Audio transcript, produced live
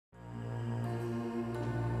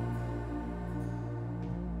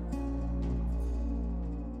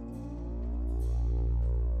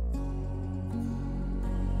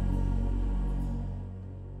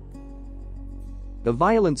A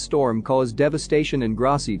violent storm caused devastation in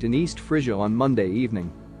Großheide in East Frisia on Monday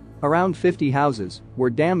evening. Around 50 houses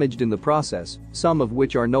were damaged in the process, some of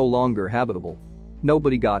which are no longer habitable.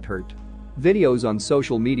 Nobody got hurt. Videos on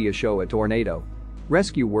social media show a tornado.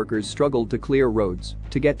 Rescue workers struggled to clear roads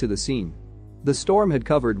to get to the scene. The storm had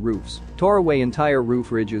covered roofs, tore away entire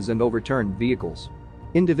roof ridges and overturned vehicles.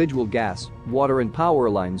 Individual gas, water and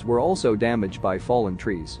power lines were also damaged by fallen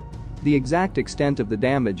trees. The exact extent of the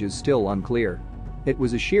damage is still unclear. It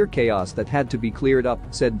was a sheer chaos that had to be cleared up,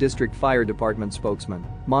 said District Fire Department spokesman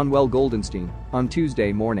Manuel Goldenstein on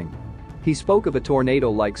Tuesday morning. He spoke of a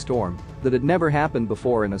tornado-like storm that had never happened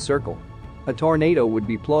before in a circle. A tornado would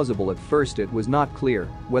be plausible. At first it was not clear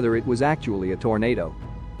whether it was actually a tornado.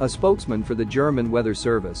 A spokesman for the German Weather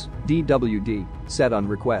Service, DWD, said on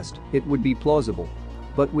request, "It would be plausible.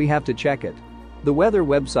 But we have to check it." The weather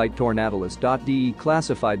website tornadolist.de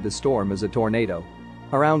classified the storm as a tornado.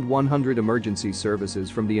 Around 100 emergency services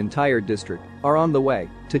from the entire district are on the way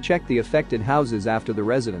to check the affected houses after the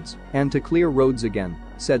residents and to clear roads again,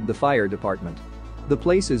 said the fire department. The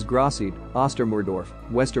places Großheide, Ostermurdorf,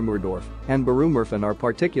 Westermurdorf, and Berumurfen are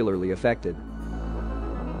particularly affected.